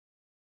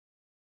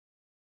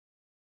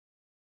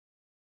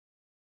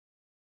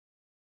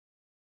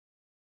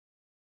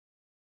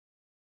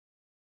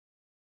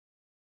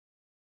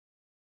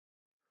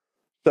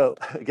So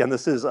again,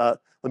 this is, let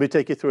me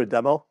take you through a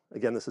demo.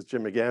 Again, this is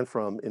Jim McGann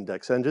from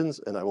Index Engines,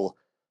 and I will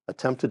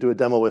attempt to do a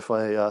demo if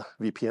my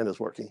VPN is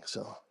working.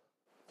 So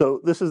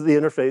this is the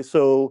interface.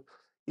 So,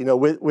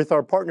 with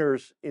our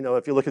partners,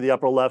 if you look at the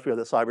upper left, we have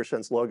the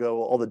CyberSense logo.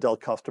 All the Dell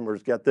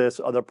customers get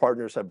this. Other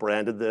partners have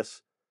branded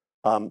this.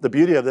 The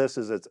beauty of this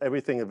is it's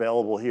everything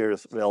available here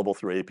is available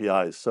through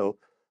APIs. So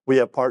we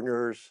have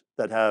partners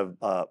that have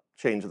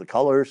changed the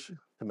colors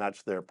to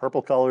match their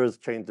purple colors,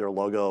 changed their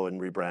logo,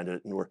 and rebranded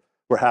it, and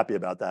we're happy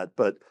about that.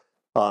 But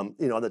on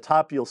the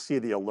top, you'll see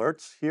the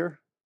alerts here.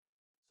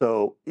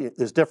 So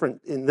there's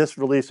different, in this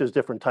release, there's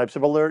different types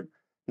of alert.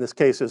 In this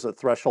case, there's a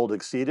threshold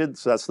exceeded.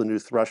 So that's the new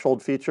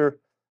threshold feature.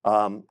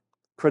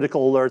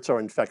 Critical alerts are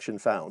infection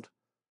found.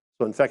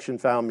 So infection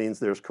found means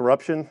there's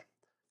corruption.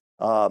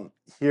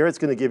 Here, it's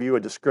going to give you a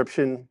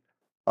description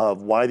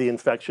of why the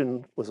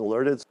infection was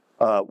alerted,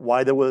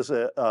 why there was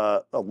an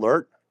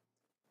alert,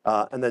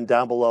 and then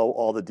down below,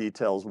 all the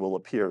details will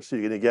appear. So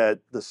you're going to get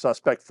the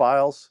suspect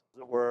files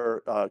that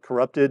were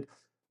corrupted.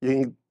 You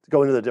can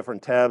go into the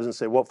different tabs and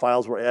say what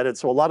files were added.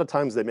 So a lot of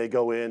times they may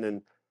go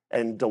in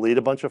and delete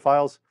a bunch of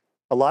files.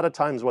 A lot of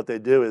times what they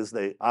do is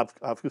they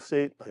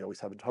obfuscate. I always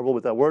have trouble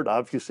with that word,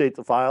 obfuscate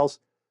the files.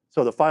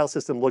 So the file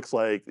system looks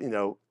like,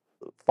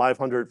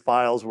 500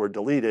 files were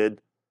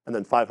deleted and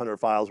then 500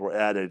 files were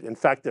added. In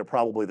fact, they're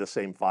probably the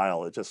same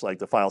file. It's just like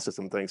the file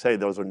system thinks, hey,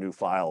 those are new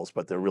files,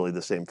 but they're really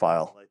the same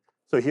file.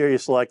 So here you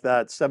select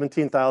that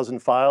 17,000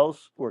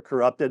 files were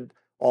corrupted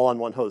all on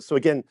one host. So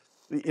again,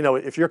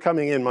 if you're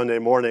coming in Monday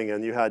morning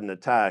and you had an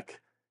attack,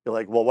 you're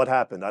like, well, what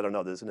happened? I don't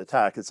know, there's an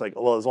attack. It's like,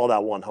 well, it's all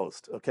that one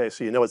host. Okay,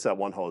 so it's that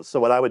one host. So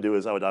what I would do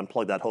is I would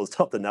unplug that host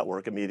off the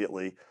network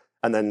immediately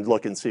and then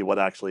look and see what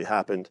actually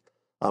happened.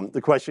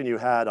 The question you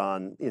had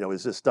on,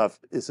 is this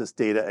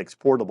data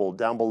exportable?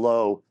 Down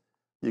below,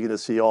 you're gonna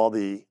see all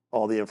the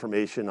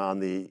information on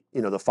the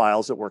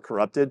files that were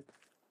corrupted.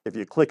 If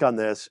you click on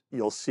this,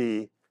 you'll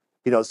see,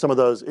 some of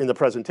those in the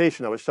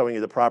presentation. I was showing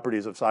you the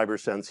properties of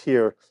CyberSense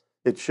here.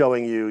 It's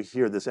showing you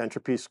here this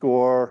entropy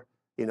score,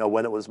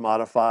 when it was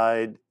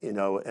modified,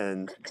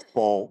 and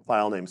full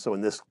file name. So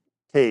in this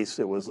case,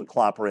 it was the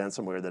CLOP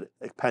ransomware that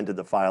appended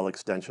the file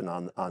extension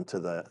onto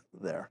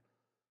there.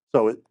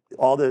 So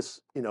all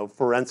this,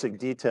 forensic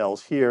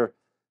details here.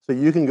 So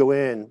you can go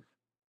in.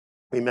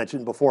 We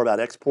mentioned before about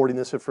exporting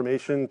this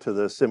information to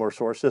the SIM or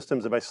source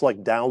systems. If I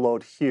select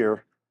download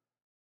here,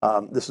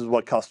 this is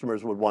what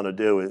customers would want to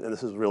do,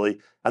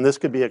 and this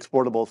could be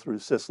exportable through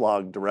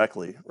syslog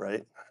directly,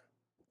 right?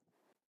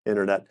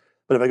 Internet.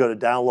 But if I go to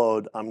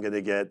download, I'm going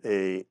to get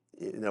a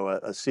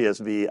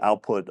CSV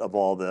output of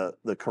all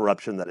the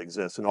corruption that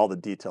exists and all the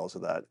details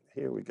of that.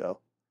 Here we go.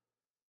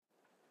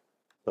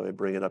 So I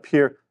bring it up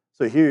here.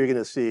 So here you're going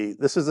to see,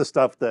 this is the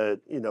stuff that,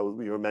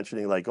 we were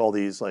mentioning, like all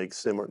these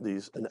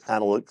these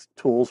analytics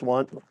tools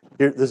want.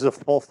 Here, this is a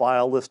full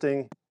file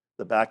listing,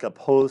 the backup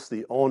host,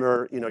 the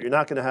owner. You're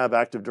not going to have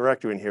Active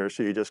Directory in here,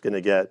 so you're just going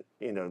to get,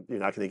 you're not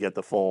going to get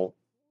the full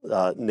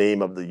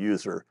name of the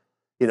user.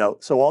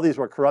 So all these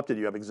were corrupted.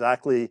 You have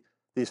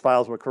these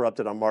files were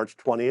corrupted on March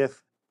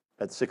 20th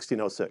at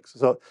 1606.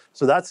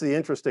 So that's the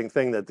interesting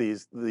thing that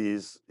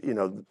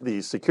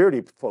these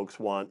security folks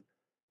want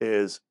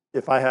is,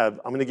 I'm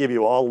going to give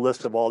you all a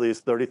list of all these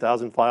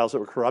 30,000 files that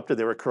were corrupted.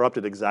 They were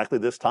corrupted exactly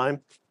this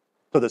time.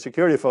 So the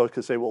security folks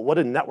could say, well, what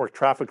did network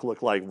traffic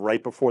look like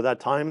right before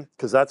that time?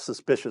 Because that's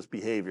suspicious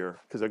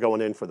behavior, because they're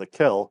going in for the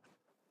kill.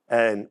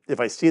 And if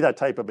I see that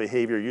type of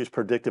behavior, use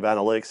predictive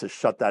analytics to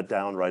shut that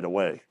down right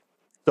away.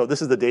 So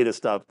this is the data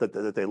stuff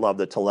that they love,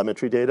 the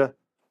telemetry data,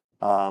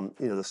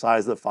 the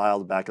size of the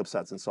files, backup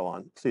sets, and so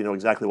on. So you know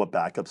exactly what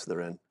backups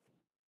they're in.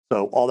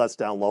 So all that's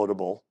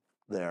downloadable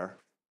there.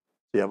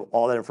 So you have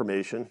all that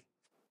information.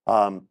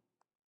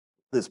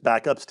 This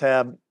backups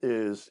tab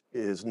is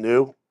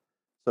new.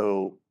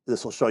 So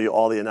this will show you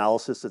all the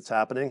analysis that's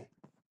happening.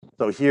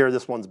 So here,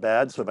 this one's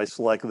bad. So if I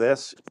select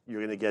this,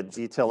 you're going to get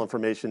detailed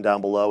information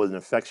down below as an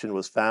infection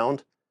was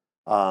found.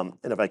 And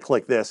if I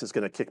click this, it's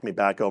going to kick me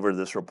back over to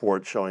this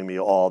report showing me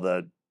all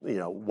the,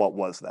 what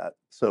was that.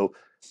 So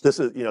this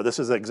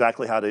is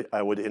exactly how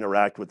I would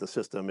interact with the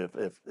system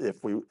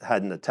if we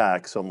had an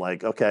attack. So I'm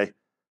like, okay,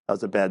 that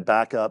was a bad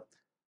backup.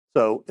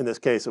 So in this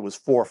case, it was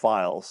 4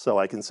 files. So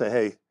I can say,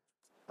 hey,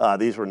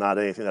 these were not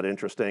anything that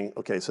interesting.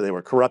 Okay, so they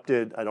were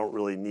corrupted. I don't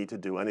really need to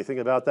do anything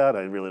about that.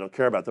 I really don't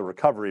care about the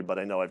recovery, but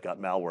I know I've got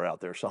malware out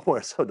there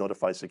somewhere, so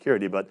notify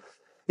security. But,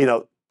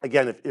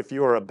 again, if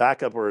you're a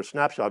backup or a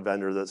snapshot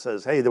vendor that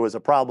says, hey, there was a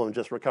problem,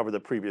 just recover the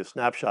previous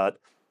snapshot,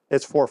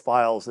 it's 4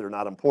 files that are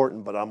not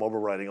important, but I'm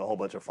overwriting a whole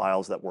bunch of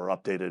files that were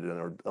updated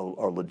and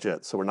are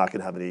legit. So we're not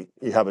going to have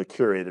you have a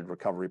curated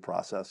recovery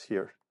process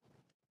here.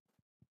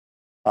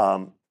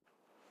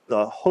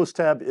 The host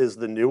tab is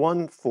the new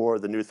one for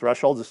the new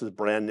thresholds. This is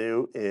brand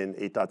new in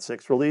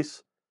 8.6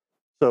 release.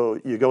 So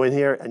you go in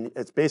here and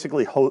it's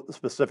basically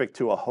specific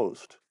to a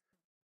host.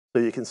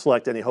 So you can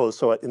select any host.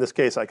 So in this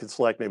case, I could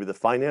select maybe the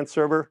finance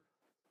server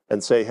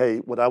and say, hey,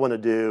 what I want to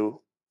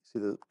do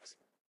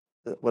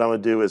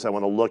is I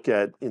want to look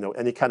at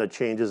any kind of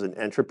changes in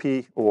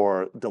entropy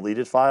or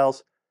deleted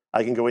files.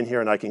 I can go in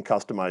here and I can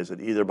customize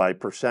it either by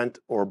percent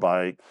or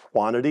by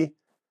quantity.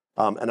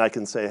 And I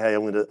can say, hey,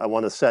 I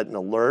want to set an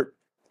alert,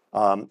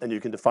 and you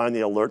can define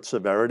the alert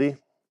severity.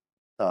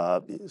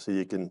 So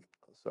you can,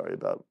 sorry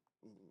about,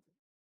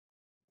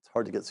 it's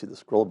hard to see the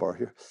scroll bar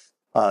here.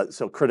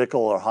 So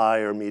critical or high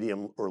or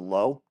medium or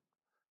low.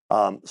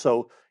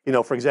 So,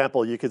 for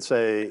example, you could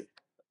say,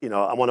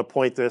 I want to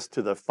point this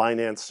to the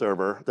finance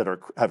server that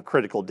have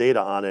critical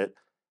data on it.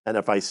 And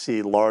if I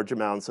see large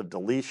amounts of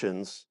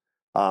deletions,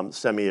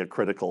 send me a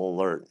critical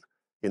alert.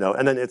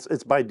 And then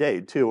it's by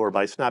day too, or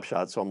by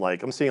snapshot. So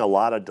I'm seeing a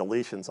lot of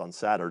deletions on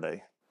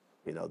Saturday.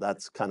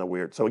 That's kind of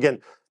weird. So again,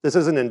 this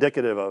isn't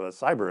indicative of a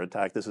cyber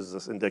attack. This is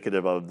just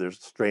indicative of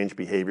there's strange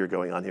behavior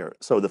going on here.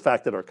 So the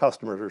fact that our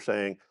customers are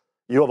saying,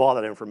 you have all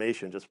that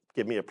information, just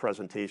give me a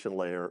presentation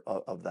layer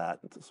of that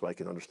so I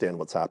can understand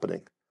what's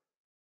happening.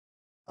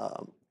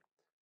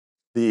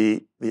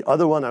 The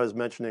other one I was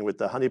mentioning with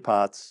the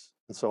honeypots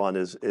and so on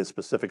is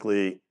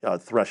specifically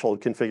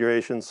threshold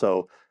configuration.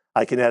 So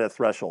I can add a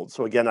threshold.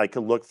 So again, I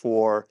can look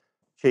for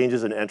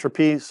changes in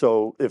entropy.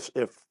 So if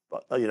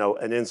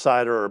an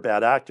insider or a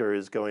bad actor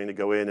is going to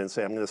go in and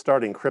say, I'm going to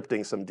start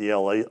encrypting some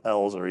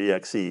DLLs or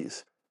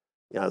EXEs,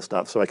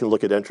 stuff. So I can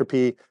look at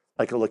entropy.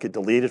 I can look at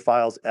deleted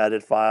files,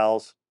 added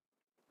files,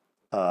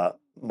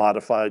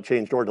 modified,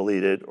 changed or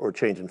deleted, or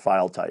change in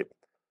file type.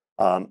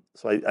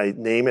 So I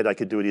name it. I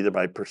could do it either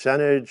by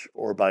percentage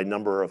or by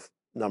number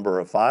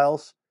of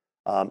files.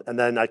 And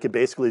then I could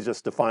basically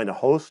just define a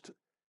host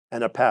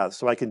and a path.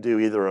 So I can do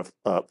either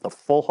a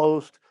full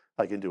host,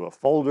 I can do a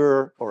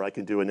folder, or I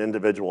can do an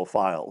individual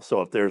file.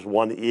 So if there's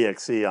one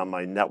EXE on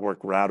my network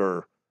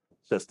router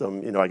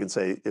system, I can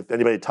say, if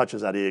anybody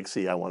touches that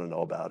EXE, I want to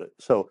know about it.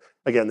 So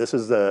again, this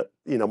is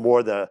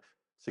more the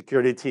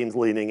security teams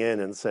leaning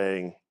in and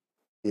saying,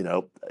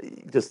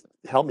 just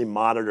help me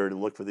monitor to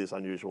look for this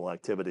unusual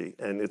activity.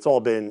 And it's all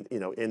been,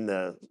 in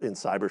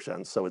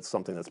CyberSense. So it's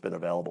something that's been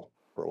available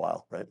for a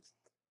while, right?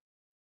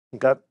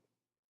 Okay.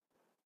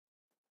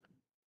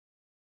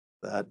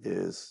 That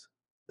is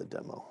the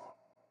demo.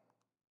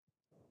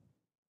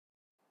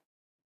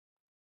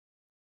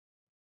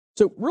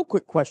 So real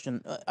quick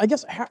question, I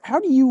guess, how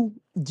do you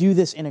do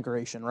this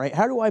integration, right?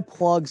 How do I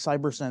plug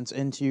CyberSense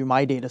into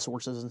my data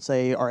sources and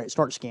say, all right,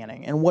 start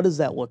scanning? And what does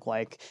that look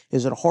like?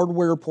 Is it a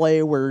hardware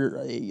play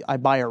where I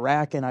buy a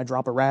rack and I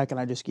drop a rack and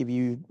I just give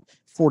you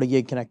 40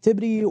 gig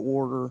connectivity,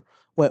 or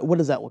what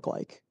does that look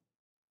like?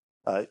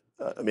 I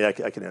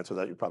can answer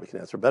that. You probably can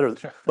answer better.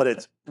 Sure.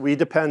 But we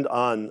depend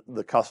on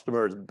the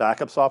customer's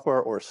backup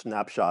software or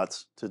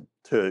snapshots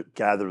to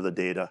gather the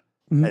data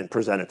and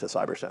present it to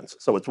CyberSense.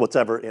 So it's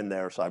whatever in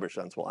there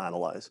CyberSense will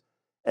analyze.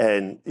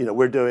 And,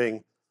 we're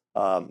doing,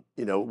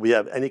 we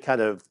have any kind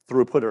of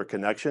throughput or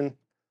connection.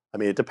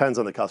 It depends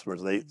on the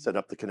customers. They set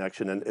up the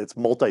connection and it's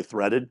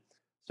multi-threaded.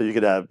 So you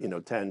could have,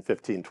 10,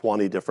 15,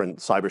 20 different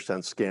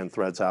CyberSense scan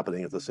threads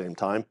happening at the same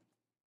time.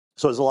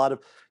 So there's a lot of,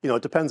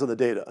 it depends on the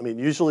data.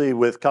 Usually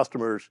with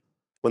customers,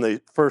 when they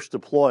first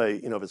deploy,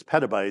 if it's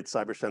petabytes,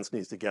 CyberSense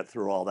needs to get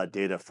through all that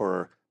data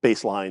for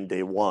baseline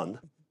day one.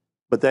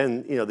 But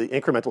then, the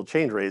incremental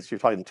change rates, you're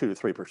talking 2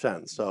 to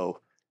 3%. So,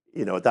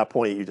 at that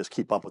point, you just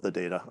keep up with the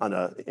data on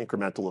an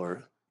incremental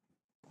or.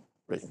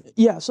 Right.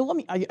 Yeah. So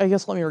I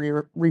guess let me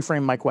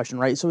reframe my question,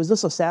 right? So is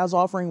this a SaaS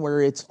offering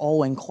where it's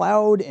all in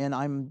cloud and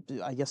I'm,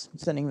 I guess,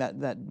 sending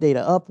that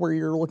data up where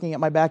you're looking at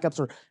my backups,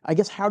 or I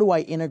guess, how do I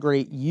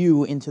integrate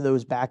you into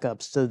those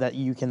backups so that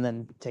you can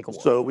then take a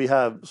look? So we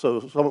have,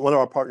 one of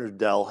our partners,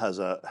 Dell, has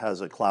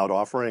a cloud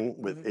offering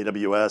with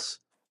AWS.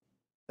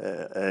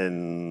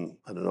 And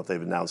I don't know if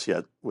they've announced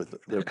yet.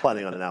 They're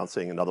planning on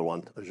announcing another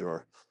one,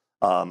 Azure.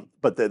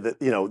 But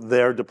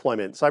their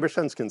deployment,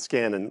 CyberSense can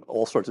scan in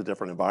all sorts of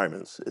different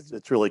environments.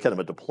 It's really kind of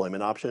a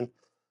deployment option,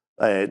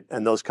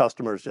 and those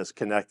customers just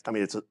connect.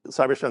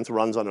 CyberSense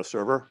runs on a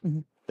server.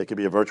 It could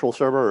be a virtual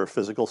server or a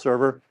physical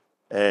server,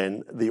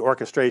 and the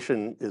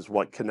orchestration is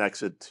what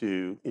connects it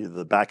to either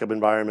the backup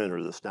environment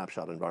or the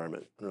snapshot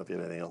environment. I don't know if you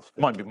have anything else.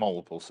 It might be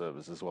multiple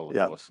servers as well.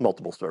 Yeah,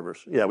 multiple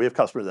servers. Yeah, we have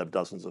customers that have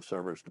dozens of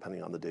servers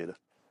depending on the data.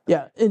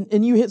 Yeah,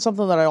 and you hit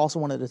something that I also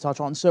wanted to touch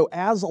on. So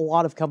as a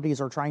lot of companies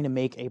are trying to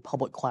make a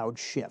public cloud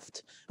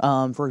shift,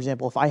 for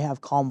example, if I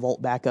have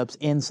Commvault backups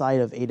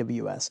inside of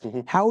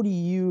AWS, how do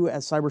you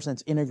as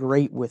CyberSense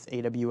integrate with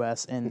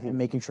AWS and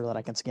making sure that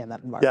I can scan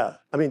that environment?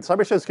 Yeah,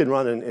 CyberSense can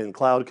run in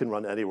cloud, can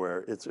run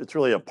anywhere. It's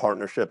really a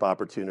partnership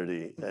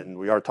opportunity, and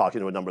we are talking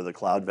to a number of the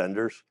cloud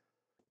vendors.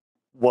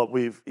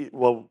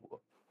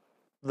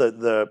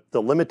 The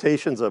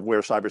limitations of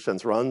where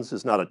CyberSense runs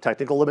is not a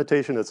technical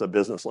limitation, it's a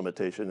business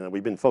limitation. And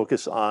we've been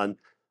focused on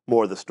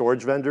more of the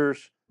storage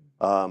vendors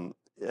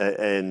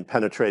and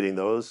penetrating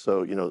those.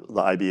 So, the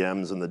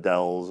IBMs and the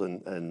Dells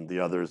and the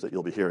others that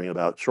you'll be hearing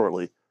about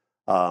shortly.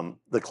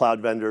 The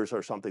cloud vendors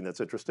are something that's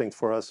interesting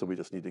for us, so we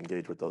just need to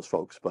engage with those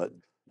folks. But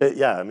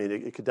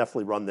it could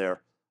definitely run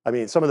there.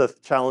 Some of the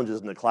challenges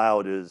in the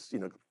cloud is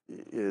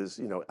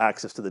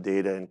access to the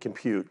data and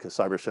compute, because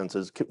CyberSense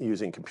is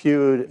using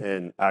compute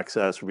and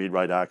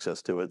read-write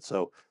access to it.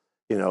 So,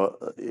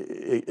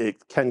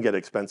 it can get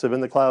expensive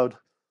in the cloud.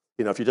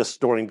 if you're just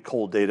storing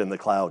cold data in the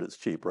cloud, it's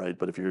cheap, right?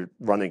 But if you're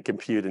running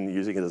compute and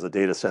using it as a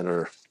data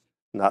center,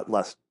 not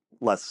less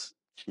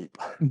cheap,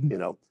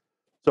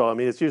 So I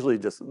mean, it's usually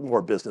just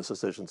more business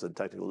decisions than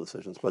technical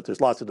decisions. But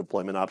there's lots of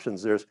deployment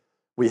options.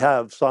 We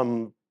have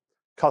some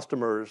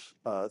customers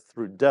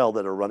through Dell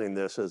that are running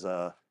this as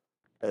a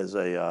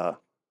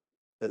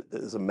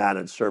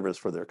managed service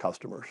for their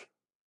customers.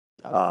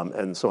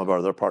 And some of our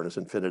other partners,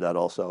 Infinidat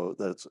also,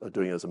 that's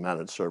doing it as a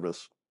managed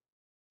service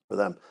for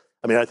them.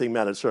 I mean, I think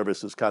managed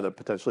service is kind of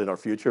potentially in our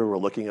future. We're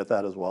looking at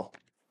that as well.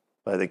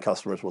 But I think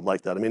customers would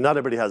like that. I mean, not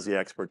everybody has the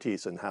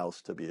expertise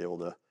in-house to be able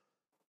to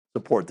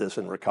support this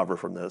and recover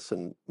from this,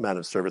 and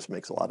managed service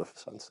makes a lot of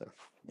sense there.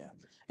 Yeah.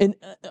 And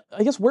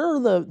I guess where are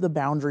the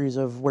boundaries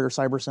of where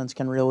CyberSense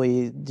can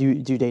really do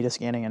data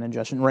scanning and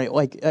ingestion, right?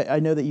 Like I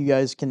know that you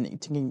guys can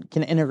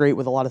integrate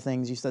with a lot of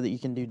things. You said that you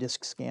can do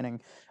disk scanning,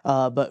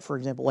 but for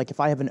example, like if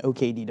I have an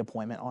OKD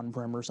deployment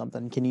on-prem or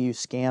something, can you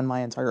scan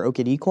my entire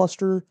OKD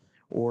cluster,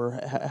 or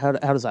how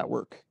does that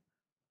work?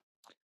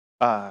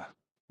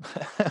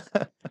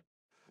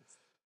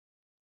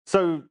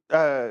 So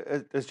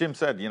as Jim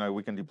said,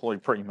 we can deploy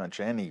pretty much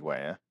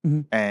anywhere,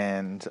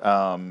 and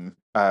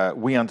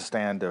we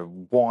understand a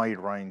wide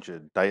range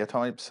of data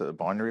types at a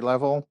binary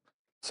level.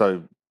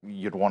 So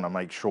you'd want to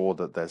make sure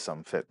that there's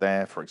some fit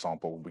there. For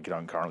example, we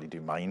don't currently do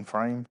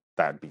mainframe.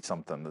 That'd be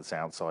something that's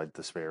outside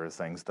the sphere of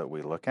things that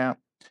we look at.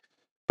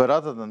 But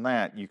other than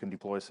that, you can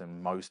deploy this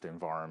in most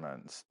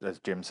environments. As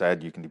Jim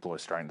said, you can deploy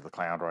straight into the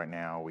cloud right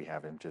now. We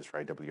have images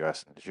for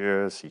AWS and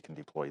Azure, so you can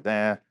deploy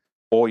there.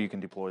 Or you can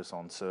deploy this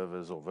on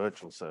servers or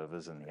virtual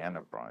servers in the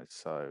enterprise.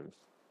 So I'm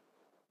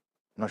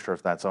not sure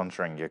if that's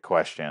answering your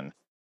question.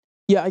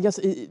 Yeah, I guess,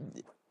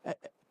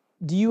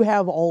 do you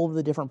have all of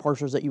the different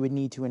parsers that you would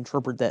need to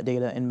interpret that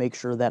data and make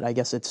sure that, I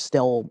guess, it's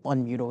still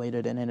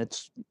unmutilated and in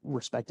its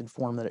respected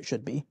form that it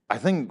should be? I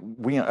think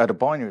we, at a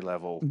binary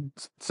level,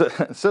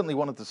 certainly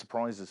one of the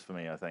surprises for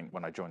me, I think,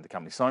 when I joined the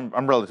company, so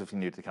I'm relatively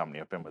new to the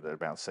company, I've been with it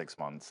about 6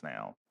 months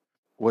now,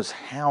 was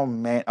how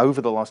many,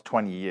 over the last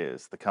 20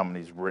 years, the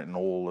company's written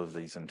all of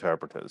these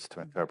interpreters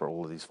to interpret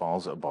all of these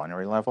files at a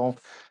binary level.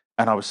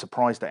 And I was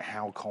surprised at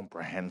how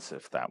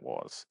comprehensive that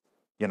was.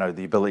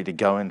 The ability to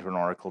go into an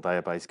Oracle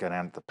database, go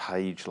down to the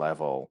page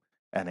level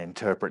and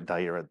interpret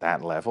data at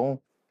that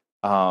level.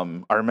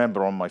 I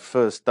remember on my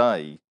first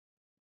day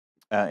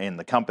in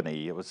the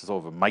company, it was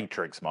sort of a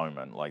Matrix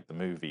moment, like the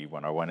movie,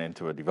 when I went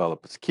into a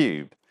developer's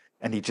cube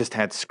and he just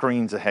had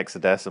screens of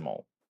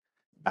hexadecimal.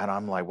 And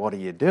I'm like, what are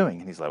you doing?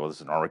 And he's like, well, it's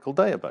an Oracle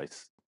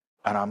database.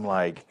 And I'm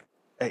like,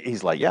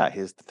 he's like, yeah,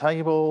 here's the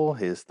table,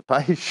 here's the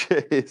page,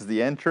 here's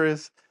the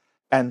entries.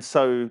 And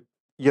so,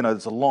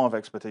 there's a lot of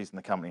expertise in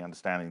the company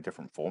understanding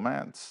different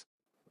formats,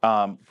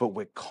 but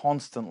we're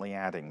constantly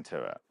adding to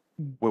it.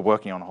 We're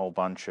working on a whole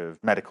bunch of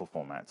medical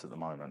formats at the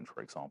moment,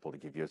 for example, to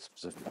give you a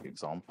specific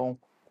example.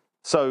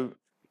 So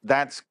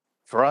that's,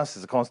 for us,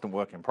 is a constant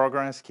work in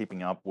progress,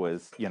 keeping up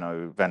with,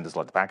 vendors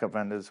like the backup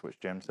vendors, which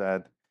Jim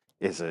said,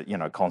 is a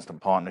constant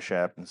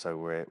partnership, and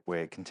so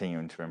we're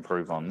continuing to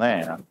improve on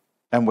there,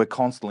 and we're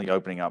constantly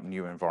opening up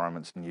new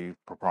environments, new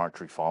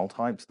proprietary file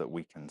types that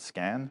we can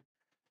scan.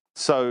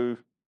 So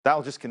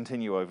that'll just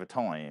continue over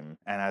time,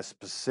 and as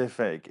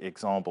specific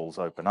examples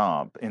open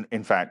up,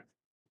 in fact,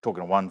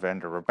 talking to one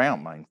vendor about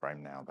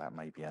mainframe now, that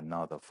may be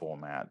another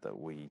format that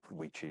we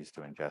choose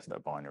to ingest at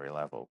a binary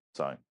level.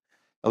 So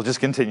it'll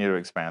just continue to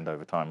expand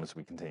over time as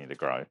we continue to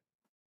grow.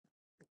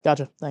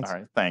 Gotcha. Thanks. All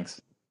right.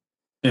 Thanks.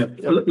 Yeah,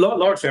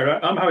 Lars here.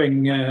 I'm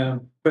having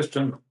a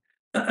question.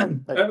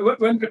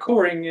 When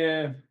recording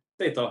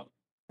data,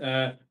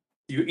 do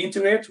you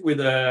integrate with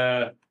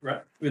the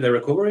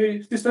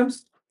recovery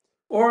systems,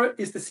 or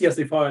is the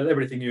CSV file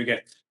everything you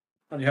get,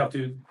 and you have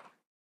to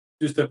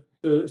do stuff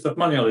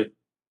manually?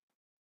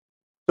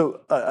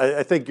 So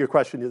I think your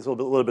question is a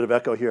little bit of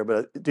echo here,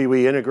 but do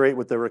we integrate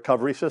with the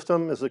recovery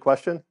system is the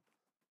question?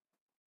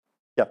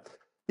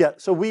 Yeah.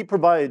 So we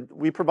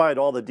provide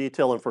all the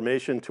detailed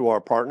information to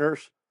our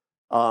partners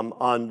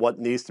on what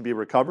needs to be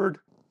recovered,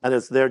 and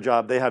it's their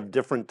job. They have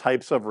different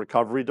types of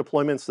recovery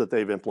deployments that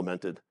they've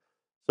implemented.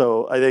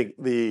 So I think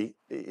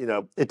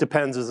it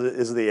depends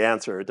is the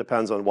answer. It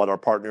depends on what our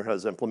partner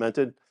has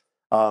implemented.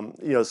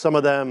 Some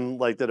of them,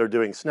 like that are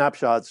doing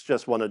snapshots,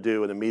 just want to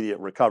do an immediate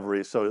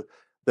recovery. So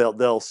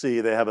they'll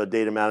see they have a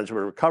data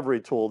management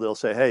recovery tool. They'll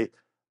say, hey,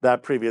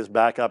 that previous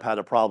backup had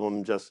a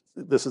problem.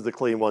 This is the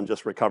clean one.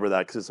 Just recover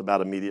that because it's about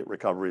immediate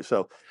recovery.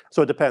 So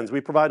it depends.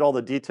 We provide all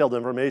the detailed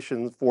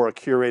information for a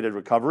curated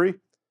recovery,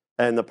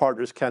 and the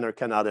partners can or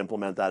cannot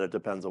implement that. It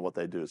depends on what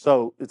they do.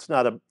 So it's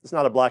not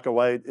a black or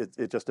white.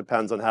 It just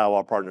depends on how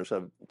our partners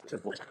have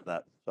implemented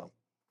that. So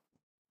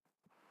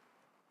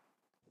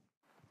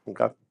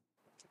okay.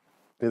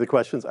 Any other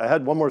questions? I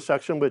had one more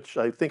section, which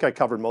I think I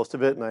covered most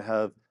of it, and I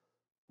have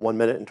 1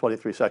 minute and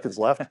 23 seconds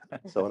left.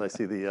 So when I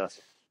see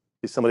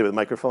see somebody with a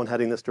microphone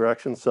heading this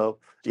direction. So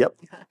yep.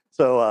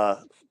 So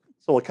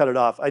we'll cut it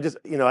off. I just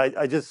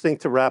think,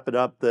 to wrap it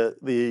up,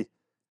 the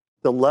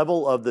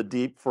level of the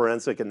deep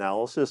forensic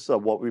analysis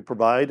of what we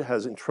provide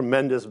has a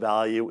tremendous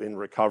value in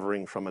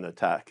recovering from an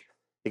attack.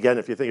 Again,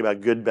 if you think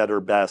about good, better,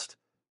 best,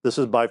 this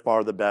is by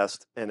far the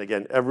best. And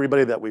again,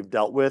 everybody that we've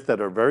dealt with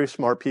that are very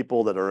smart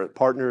people that are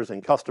partners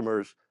and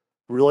customers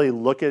really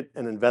look at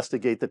and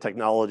investigate the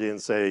technology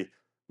and say,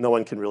 no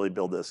one can really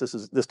build this.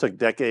 This took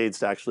decades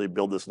to actually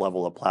build this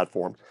level of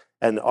platform.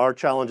 And our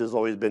challenge has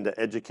always been to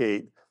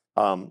educate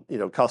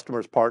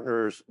customers,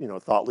 partners,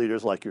 thought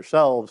leaders like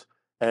yourselves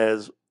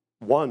as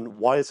one,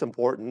 why it's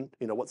important,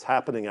 what's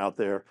happening out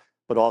there,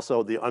 but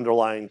also the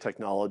underlying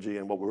technology.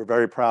 And what we're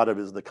very proud of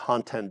is the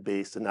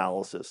content-based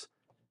analysis.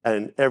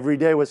 And every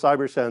day with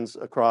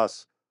CyberSense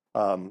across,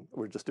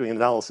 we're just doing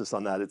analysis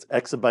on that. It's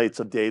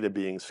exabytes of data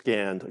being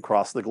scanned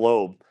across the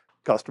globe.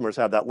 Customers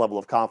have that level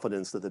of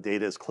confidence that the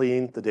data is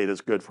clean, the data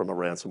is good from a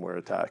ransomware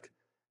attack.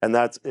 And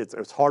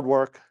it's hard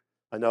work.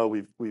 I know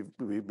we've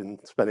been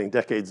spending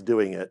decades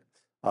doing it,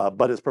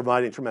 but it's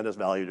providing tremendous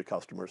value to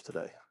customers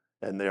today.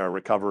 And they are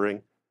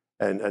recovering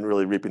and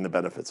really reaping the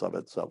benefits of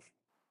it. So